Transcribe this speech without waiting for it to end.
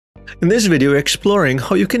In this video, we're exploring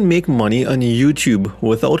how you can make money on YouTube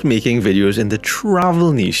without making videos in the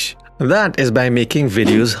travel niche. That is by making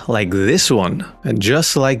videos like this one, and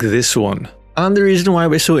just like this one. And the reason why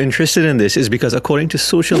we're so interested in this is because according to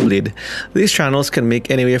Social Blade, these channels can make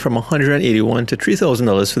anywhere from $181 to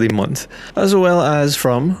 $3,000 for the month, as well as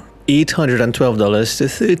from $812 to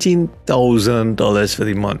 $13,000 for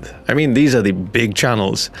the month. I mean, these are the big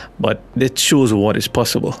channels, but it shows what is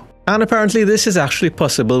possible. And apparently this is actually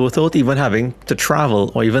possible without even having to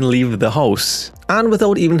travel or even leave the house, and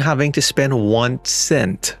without even having to spend 1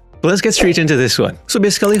 cent. So let's get straight into this one. So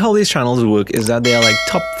basically how these channels work is that they are like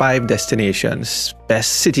top 5 destinations,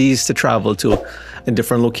 best cities to travel to in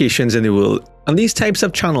different locations in the world. And these types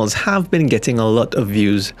of channels have been getting a lot of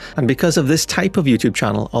views. And because of this type of YouTube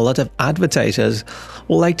channel, a lot of advertisers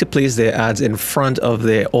will like to place their ads in front of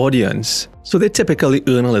their audience. So they typically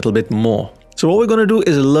earn a little bit more. So what we're going to do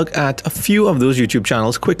is look at a few of those YouTube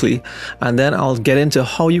channels quickly, and then I'll get into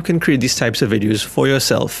how you can create these types of videos for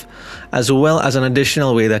yourself, as well as an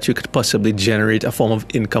additional way that you could possibly generate a form of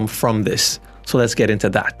income from this. So let's get into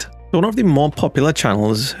that. So one of the more popular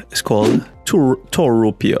channels is called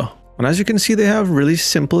Touropia. And as you can see, they have really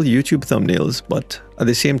simple YouTube thumbnails, but at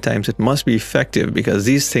the same time, it must be effective because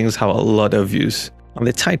these things have a lot of views. And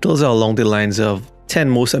the titles are along the lines of 10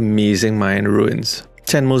 most amazing Mayan ruins,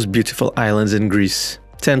 10 most beautiful islands in Greece,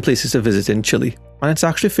 10 places to visit in Chile. And it's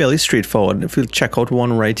actually fairly straightforward. If you check out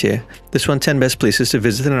one right here, this one, 10 best places to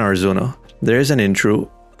visit in Arizona, there's an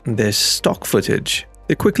intro, there's stock footage.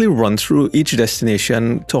 They quickly run through each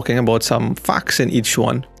destination, talking about some facts in each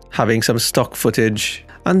one, having some stock footage,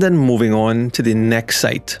 and then moving on to the next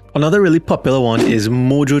site. Another really popular one is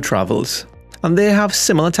Mojo Travels, and they have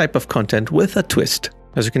similar type of content with a twist.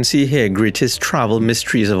 As you can see here, greatest travel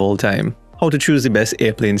mysteries of all time, how to choose the best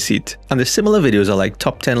airplane seat. And the similar videos are like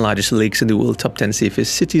top 10 largest lakes in the world, top 10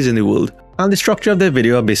 safest cities in the world. And the structure of their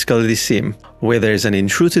video are basically the same, where there's an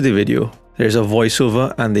intro to the video, there's a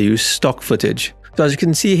voiceover, and they use stock footage. So as you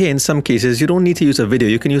can see here, in some cases, you don't need to use a video,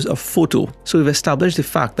 you can use a photo. So we've established the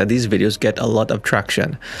fact that these videos get a lot of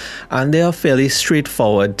traction, and they are fairly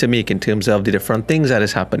straightforward to make in terms of the different things that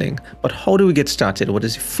is happening. But how do we get started? What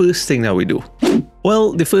is the first thing that we do?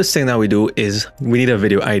 Well, the first thing that we do is we need a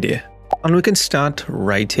video idea. And we can start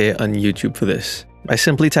right here on YouTube for this by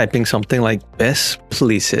simply typing something like best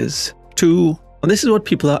places to, and this is what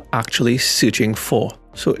people are actually searching for.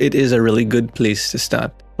 So it is a really good place to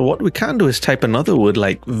start. But what we can do is type another word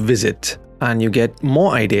like visit, and you get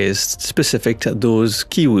more ideas specific to those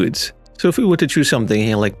keywords. So if we were to choose something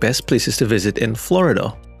here like best places to visit in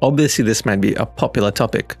Florida, obviously this might be a popular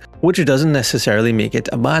topic, which doesn't necessarily make it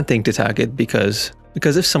a bad thing to target because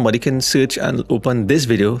if somebody can search and open this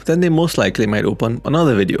video, then they most likely might open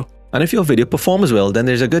another video. And if your video performs well, then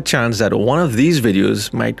there's a good chance that one of these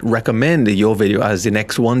videos might recommend your video as the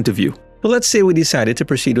next one to view. So let's say we decided to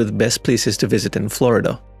proceed with best places to visit in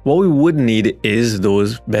Florida. What we would need is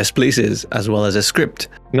those best places as well as a script.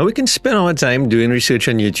 Now we can spend our time doing research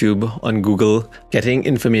on YouTube, on Google, getting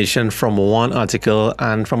information from one article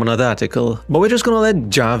and from another article, but we're just going to let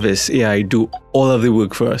Jarvis AI do all of the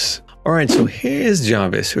work for us. Alright, so here's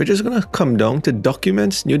Jarvis. We're just going to come down to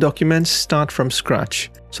documents, new documents, start from scratch.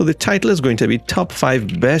 So the title is going to be top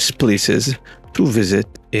 5 best places to visit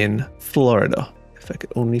in Florida. If I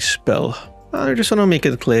could only spell. I just want to make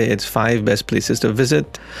it clear it's 5 best places to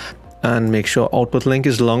visit, and make sure output link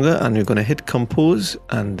is longer, and we're going to hit compose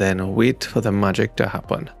and then wait for the magic to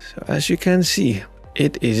happen. So as you can see,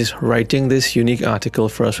 it is writing this unique article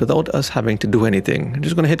for us without us having to do anything. I'm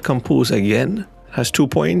just going to hit compose again. It has 2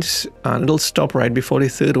 points and it'll stop right before the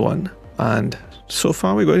third one. And so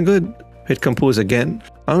far we're going good. Hit compose again.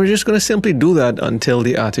 And we're just going to simply do that until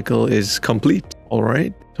the article is complete.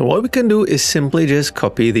 Alright. So what we can do is simply just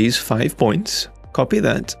copy these 5 points. Copy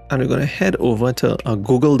that. And we're going to head over to a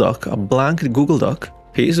Google Doc, a blank Google Doc.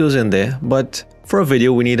 Paste those in there. But for a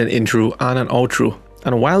video, we need an intro and an outro.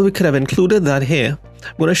 And while we could have included that here,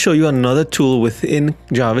 I'm going to show you another tool within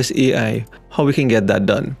Jarvis AI, how we can get that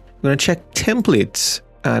done. I'm going to check templates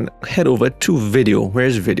and head over to video.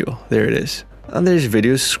 Where's video? There it is. And there's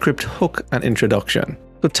video, script, hook, and introduction.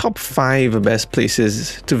 So top 5 best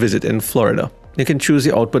places to visit in Florida. You can choose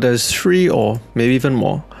the output as 3 or maybe even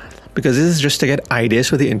more, because this is just to get ideas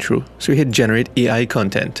for the intro. So we hit generate AI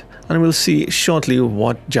content, and we'll see shortly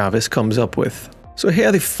what Jarvis comes up with. So here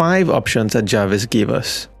are the 5 options that Jarvis gave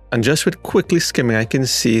us. And just with quickly skimming, I can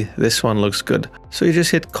see this one looks good. So you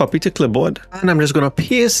just hit copy to clipboard, and I'm just going to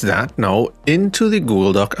paste that now into the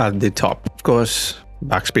Google Doc at the top. Of course,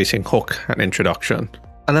 backspacing, hook, and introduction.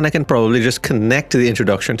 And then I can probably just connect the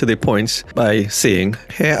introduction to the points by saying,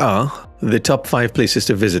 here are the top 5 places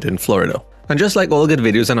to visit in Florida. And just like all good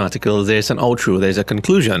videos and articles, there's an outro, there's a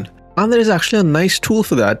conclusion. And there's actually a nice tool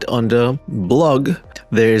for that under blog.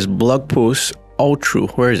 There's blog post outro.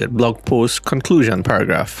 Where is it? Blog post conclusion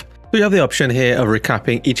paragraph. So you have the option here of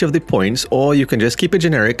recapping each of the points, or you can just keep it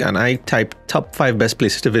generic, and I type top 5 best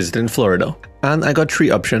places to visit in Florida. And I got 3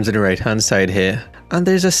 options on the right hand side here. And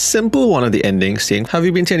there's a simple one at the ending saying, have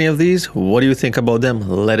you been to any of these? What do you think about them?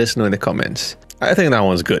 Let us know in the comments. I think that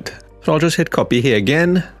one's good. So I'll just hit copy here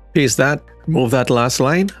again, paste that, remove that last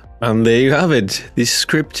line, and there you have it. This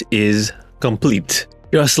script is complete.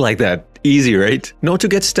 Just like that. Easy, right? Now to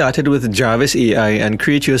get started with Jarvis AI and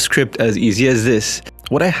create your script as easy as this,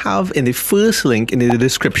 what I have in the first link in the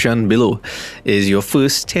description below is your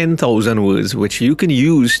first 10,000 words, which you can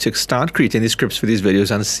use to start creating the scripts for these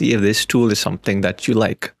videos and see if this tool is something that you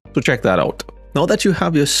like. So check that out. Now that you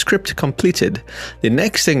have your script completed, the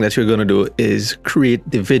next thing that you're going to do is create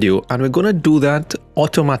the video, and we're going to do that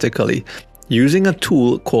automatically using a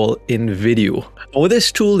tool called InVideo. With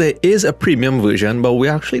this tool, there is a premium version, but we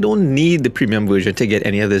actually don't need the premium version to get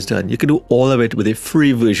any of this done. You can do all of it with a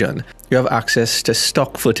free version. You have access to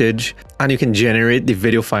stock footage, and you can generate the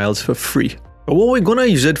video files for free. But what we're going to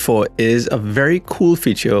use it for is a very cool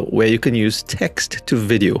feature where you can use text to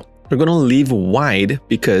video. We're going to leave wide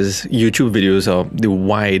because YouTube videos are the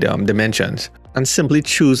wide dimensions, and simply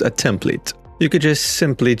choose a template. You could just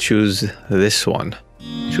simply choose this one.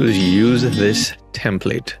 Choose use this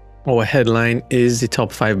template. Our headline is the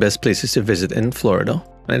top 5 best places to visit in Florida.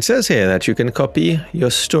 And it says here that you can copy your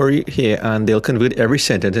story here and they'll convert every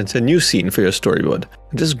sentence into a new scene for your storyboard.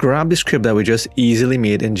 And just grab the script that we just easily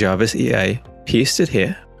made in Jarvis AI, paste it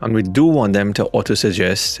here, and we do want them to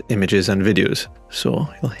auto-suggest images and videos. So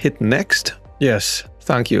you'll hit next. Yes,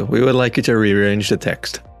 thank you. We would like you to rearrange the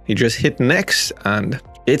text. You just hit next and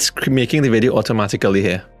it's making the video automatically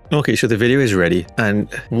here. Okay, so the video is ready,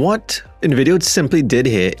 and what InVideo simply did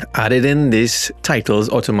here, added in these titles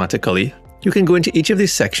automatically. You can go into each of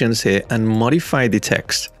these sections here and modify the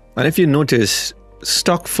text. And if you notice,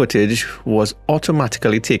 stock footage was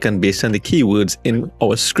automatically taken based on the keywords in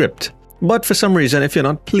our script. But for some reason, if you're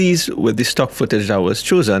not pleased with the stock footage that was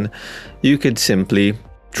chosen, you could simply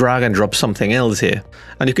drag and drop something else here.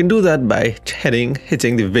 And you can do that by hitting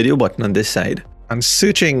the video button on this side and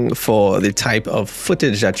searching for the type of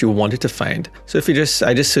footage that you wanted to find. So if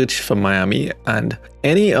I just search for Miami, and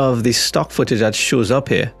any of the stock footage that shows up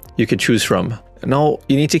here, you could choose from. Now,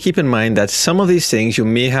 you need to keep in mind that some of these things you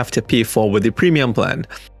may have to pay for with the premium plan.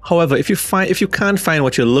 However, if you can't find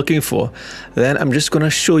what you're looking for, then I'm just going to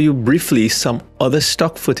show you briefly some other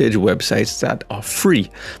stock footage websites that are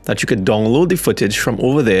free, that you could download the footage from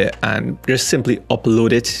over there and just simply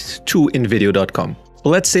upload it to invideo.com.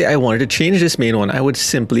 Let's say I wanted to change this main one. I would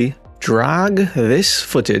simply drag this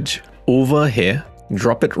footage over here,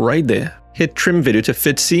 drop it right there, hit trim video to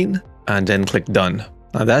fit scene, and then click done.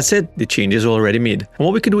 Now that's it, the change is already made. And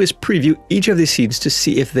what we could do is preview each of these scenes to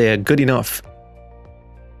see if they're good enough.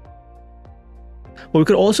 But we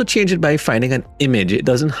could also change it by finding an image. It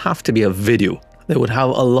doesn't have to be a video. They would have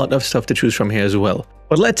a lot of stuff to choose from here as well.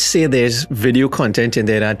 But let's say there's video content in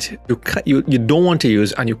there that you don't want to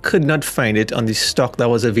use and you could not find it on the stock that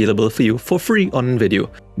was available for you for free on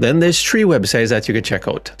video. Then there's 3 websites that you could check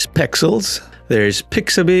out. There's Pexels, there's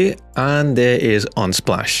Pixabay, and there is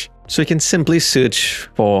Unsplash. So you can simply search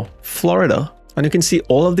for Florida and you can see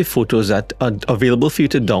all of the photos that are available for you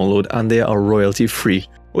to download, and they are royalty free,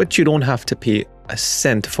 which you don't have to pay a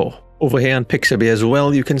cent for. Over here on Pixabay as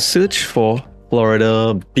well, you can search for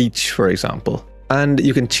Florida beach, for example, and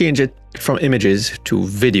you can change it from images to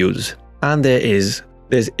videos. And there's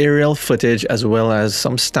aerial footage as well as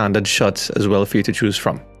some standard shots as well for you to choose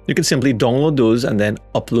from. You can simply download those and then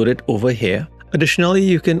upload it over here. Additionally,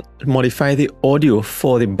 you can modify the audio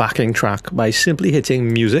for the backing track by simply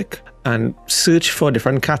hitting music and search for a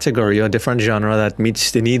different category or different genre that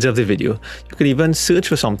meets the needs of the video. You can even search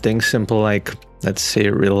for something simple like, let's say,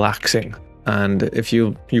 relaxing. And if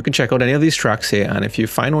you can check out any of these tracks here, and if you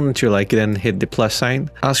find one that you like, then hit the plus sign.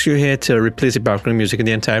 Ask you here to replace the background music in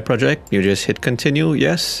the entire project. You just hit continue,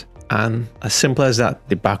 yes. And as simple as that,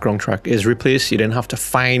 the background track is replaced. You didn't have to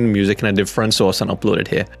find music in a different source and upload it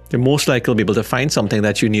here. You're most likely be able to find something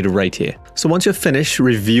that you need right here. So once you're finished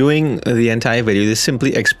reviewing the entire video, you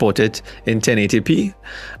simply export it in 1080p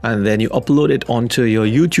and then you upload it onto your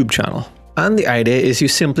YouTube channel. And the idea is you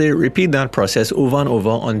simply repeat that process over and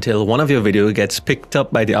over until one of your videos gets picked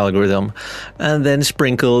up by the algorithm and then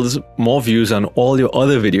sprinkles more views on all your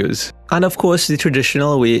other videos. And of course, the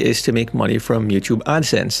traditional way is to make money from YouTube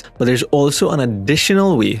AdSense, but there's also an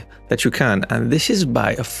additional way that you can, and this is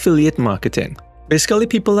by affiliate marketing. Basically,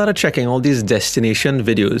 people that are checking all these destination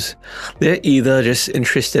videos, they're either just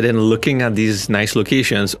interested in looking at these nice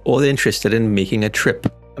locations or they're interested in making a trip.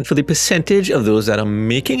 And for the percentage of those that are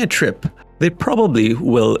making a trip, they probably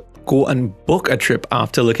will go and book a trip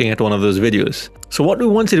after looking at one of those videos. So what we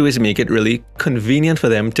want to do is make it really convenient for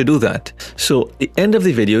them to do that. So at the end of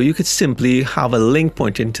the video, you could simply have a link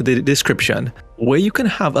pointing to the description where you can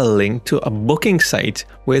have a link to a booking site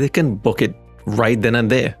where they can book it right then and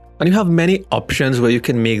there. And you have many options where you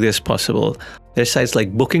can make this possible. There's sites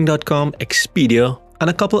like booking.com, Expedia, and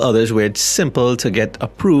a couple others where it's simple to get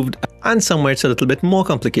approved and somewhere it's a little bit more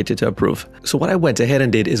complicated to approve. So what I went ahead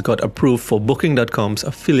and did is got approved for booking.com's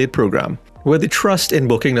affiliate program, where the trust in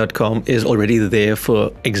booking.com is already there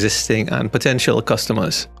for existing and potential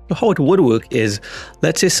customers. So how it would work is,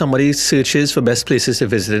 let's say somebody searches for best places to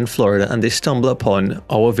visit in Florida and they stumble upon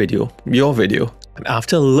our video, your video. And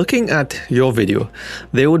after looking at your video,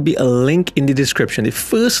 there would be a link in the description. The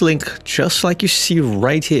first link, just like you see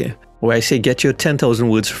right here, where I say get your 10,000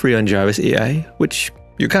 words free on Jarvis AI, which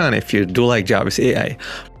you can if you do like Jarvis AI.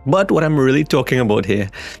 But what I'm really talking about here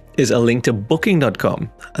is a link to booking.com.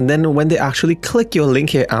 And then when they actually click your link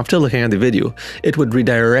here after looking at the video, it would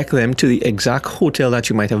redirect them to the exact hotel that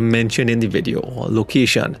you might have mentioned in the video or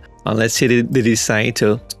location. And let's say they decide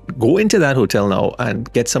to go into that hotel now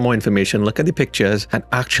and get some more information, look at the pictures, and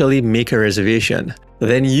actually make a reservation.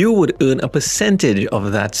 Then you would earn a percentage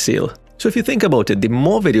of that sale. So if you think about it, the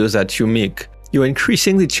more videos that you make, you're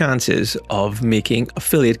increasing the chances of making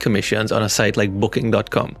affiliate commissions on a site like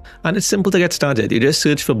booking.com. And it's simple to get started. You just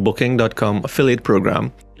search for booking.com affiliate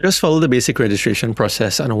program. Just follow the basic registration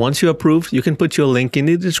process, and once you're approved, you can put your link in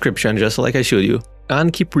the description just like I showed you,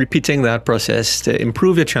 and keep repeating that process to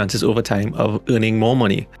improve your chances over time of earning more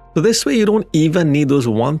money. So this way you don't even need those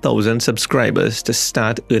 1,000 subscribers to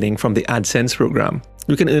start earning from the AdSense program.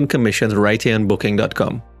 You can earn commissions right here on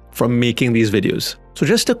booking.com from making these videos. So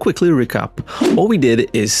just to quickly recap, all we did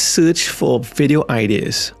is search for video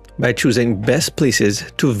ideas by choosing best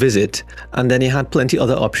places to visit, and then you had plenty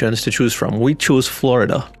other options to choose from. We chose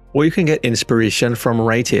Florida, where you can get inspiration from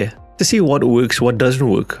right here to see what works, what doesn't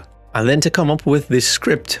work, and then to come up with this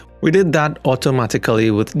script. We did that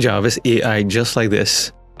automatically with Jarvis AI just like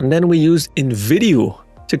this. And then we used InVideo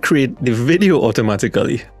to create the video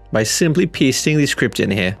automatically by simply pasting the script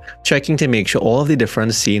in here, checking to make sure all of the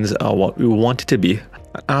different scenes are what we want it to be.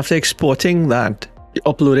 After exporting that, you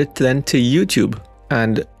upload it then to YouTube.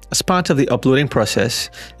 And as part of the uploading process,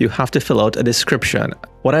 you have to fill out a description.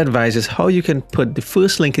 What I advise is how you can put the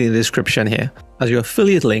first link in the description here as your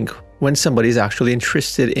affiliate link when somebody is actually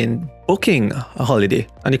interested in booking a holiday.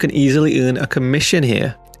 And you can easily earn a commission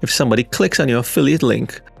here if somebody clicks on your affiliate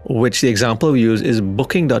link, which the example we use is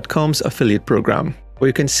booking.com's affiliate program, where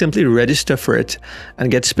you can simply register for it and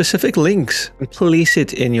get specific links and place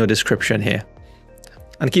it in your description here.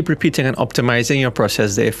 And keep repeating and optimizing your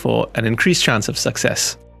process there for an increased chance of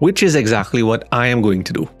success, which is exactly what I am going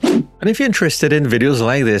to do. And if you're interested in videos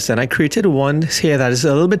like this, then I created one here that is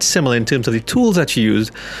a little bit similar in terms of the tools that you use,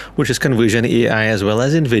 which is conversion AI as well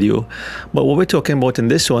as InVideo. But what we're talking about in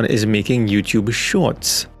this one is making YouTube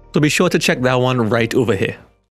shorts. So be sure to check that one right over here.